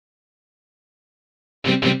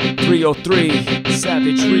303,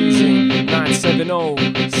 Savage Reazon,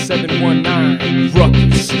 970-719,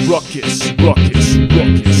 Rukus, Rukus, Rukus, Rukus,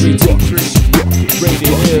 323,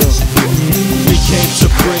 Radio Hill. We came to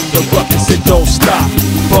bring the ruckus, it don't stop.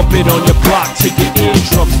 Bump it on your block till your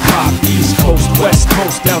eardrums pop. East Coast, West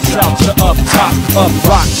Coast, down south to up top. Up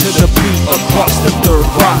rock to the beat, across the third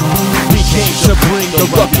rock. We came to bring the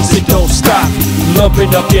ruckus, it don't stop.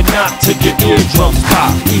 Lumping up your knot till your eardrums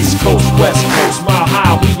pop. East Coast, West Coast, mile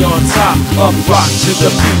high, we on top. Up rock to the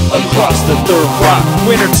beat, across the third rock.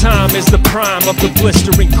 Wintertime is the prime of the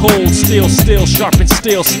blistering cold. Still, sharp and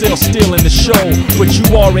still in the show. But you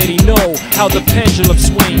already know how the pendulum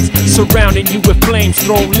swings, surrounding you with flames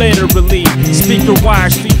thrown literally. Speaker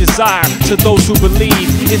wires feed desire to those who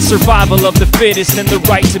believe in survival of the fittest and the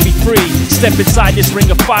right to be free. Step inside this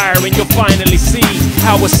ring of fire and you'll finally see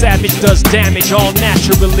how a savage does damage all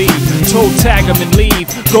naturally. Toe tag him and leave,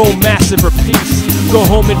 go massive or peace. Go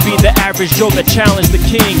home and be the average Joe that challenged the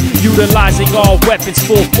king. Utilizing all weapons,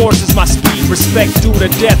 full force is my speed. Respect due to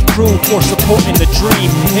death crew for supporting the dream.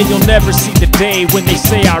 And you'll never see the day when they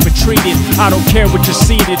say I retreated. I don't care what you're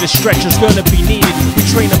seated, a stretcher's gonna be needed. We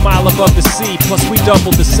train a mile above the sea, plus we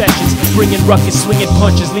double the sessions. Bringing ruckus, swinging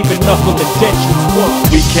punches, leaving knuckle indentions.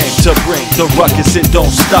 We came to bring the ruckus, it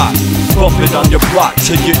don't stop. Bump it on your block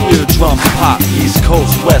till your eardrums pop. East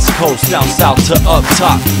Coast, West Coast, down south to up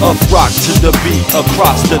top. Up rock to the beat,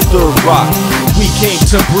 across the third rock. We came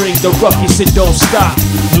to bring the ruckus, it don't stop.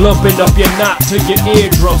 Lumping up your knot till your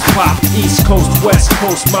eardrums pop. East Coast, West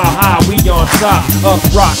Coast, mile high, we on top. Up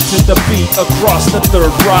rock to the beat, across the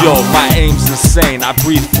third rock. Yo, my aim's insane, I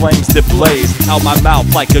breathe flames that blaze out my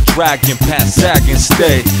mouth like a dragon, pants sag and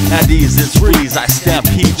stay. At ease it's freeze, I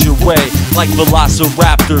stampede your way like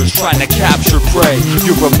velociraptors trying to capture prey.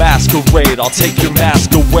 You're a masquerade, I'll take your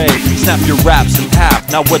mask away. Snap your raps in half,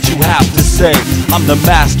 now what you have to say. I'm the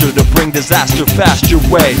master to bring disaster fast your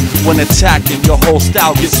way. When attacking, your whole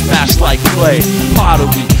style gets smashed like clay.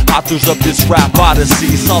 Pottery, authors of this rap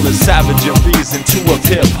odyssey. Solid Savage and Reazon, two of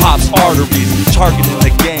hip-hop's arteries. Targeting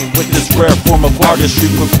the game with this rare form of artistry.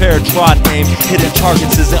 Prepare, draw, and aim, hitting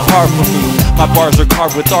targets isn't hard for me. My bars are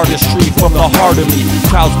carved with artistry from the heart of me.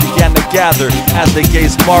 Crowds began to gather as they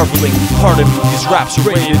gaze marveling. Pardon me, these raps are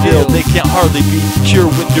rated ill. They can't hardly be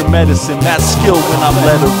cured with your medicine. That's skill when I'm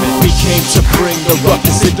lettering. We came to bring the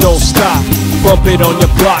ruckus, it don't stop. Bump it on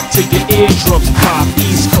your block till your eardrums pop.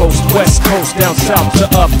 East Coast, West Coast, down south to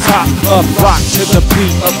up top. Up rock to the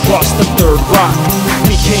beat, across the third rock.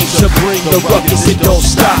 We came to bring the ruckus, it don't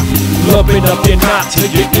stop. Lumping up your knot till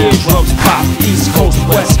your eardrums pop. East Coast,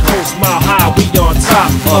 West Coast, mile high, we on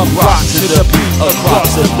top. Up rock to the beat,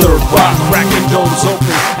 across the third rock. Cracking doors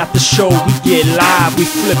open at the show, we get live. We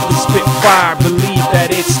flip and spit fire, believe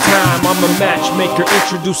that it's time. I'm a matchmaker,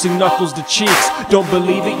 introducing knuckles to cheeks. Don't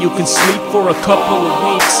believe it, you can sleep for a couple of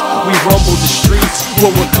weeks. We rumble the streets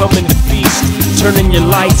when we're coming to feast. Turning your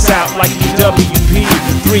lights out like UWP.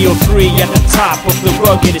 303 at the top of the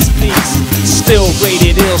ruggedest peaks. Still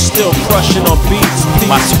rated ill, still crushing on beats.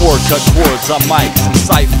 My sword cut chords on mics,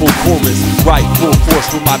 insightful chorus. Right full force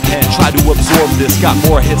with my pen, try to absorb this. Got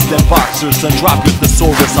more hits than boxers, then drop your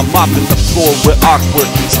thesaurus. I'm mopping the floor with awkward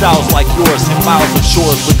styles like yours. Hit miles of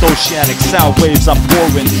shores with oceanic sound waves I'm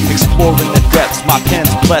pouring. Exploring the depths, my pen's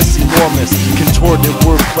blessed enormous. Contorted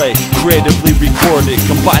wordplay, creatively recorded.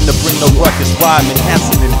 Combined to bring the ruckus rhyme,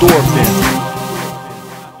 enhancing endorphins.